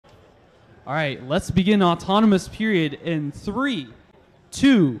All right, let's begin autonomous period in 3,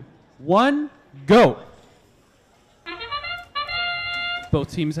 2, 1, go.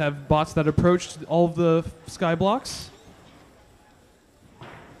 Both teams have bots that approached all of the sky blocks.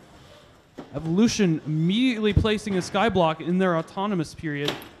 Evolution immediately placing a sky block in their autonomous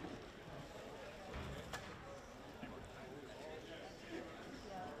period.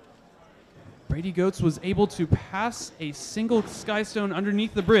 Brady Goats was able to pass a single sky stone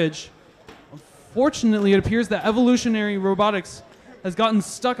underneath the bridge. Unfortunately, it appears that Evolutionary Robotics has gotten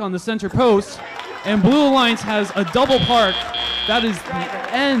stuck on the center post, and Blue Alliance has a double park. That is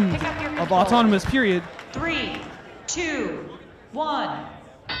the end of autonomous period. 3, 2, 1.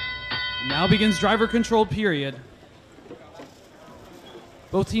 Now begins driver-controlled period.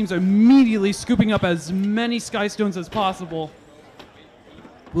 Both teams are immediately scooping up as many sky stones as possible.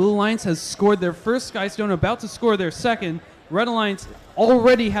 Blue Alliance has scored their first sky stone, about to score their second. Red Alliance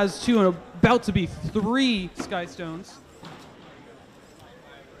already has 2 and about to be 3 sky stones.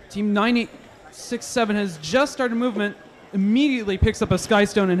 Team 9867 has just started movement, immediately picks up a sky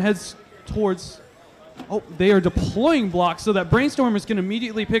stone and heads towards... Oh, they are deploying blocks so that Brainstormers can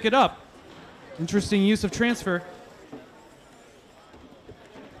immediately pick it up. Interesting use of transfer.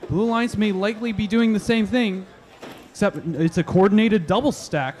 Blue Alliance may likely be doing the same thing, except it's a coordinated double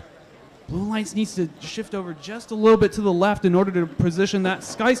stack. Blue Alliance needs to shift over just a little bit to the left in order to position that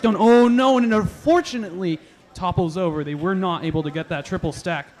sky stone. Oh no, and it unfortunately topples over. They were not able to get that triple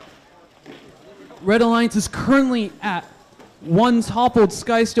stack. Red Alliance is currently at 1 toppled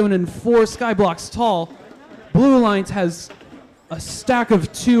sky stone and 4 sky blocks tall. Blue Alliance has a stack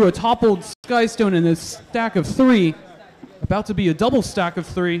of 2, a toppled sky stone, and a stack of 3. About to be a double stack of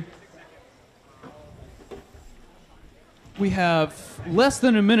 3. We have less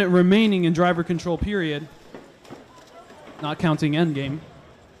than a minute remaining in driver control period, not counting endgame.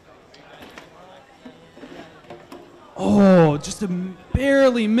 Oh, just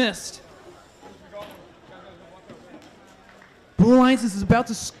barely missed. Blue Alliance is about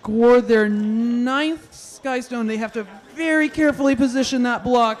to score their 9th sky stone. They have to very carefully position that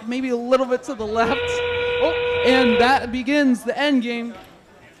block, maybe a little bit to the left. Oh, and that begins the end game.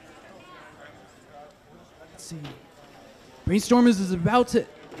 Let's see. Brainstormers is about to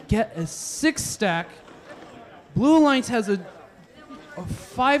get a 6 stack. Blue Alliance has a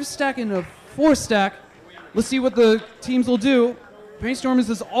 5 stack and a 4 stack. Let's see what the teams will do. Brainstormers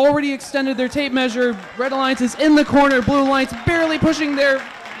has already extended their tape measure. Red Alliance is in the corner. Blue Alliance barely pushing their...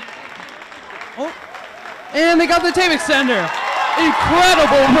 Oh, and they got the tape extender.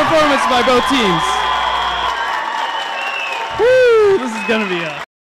 Incredible performance by both teams. Woo, this is gonna be a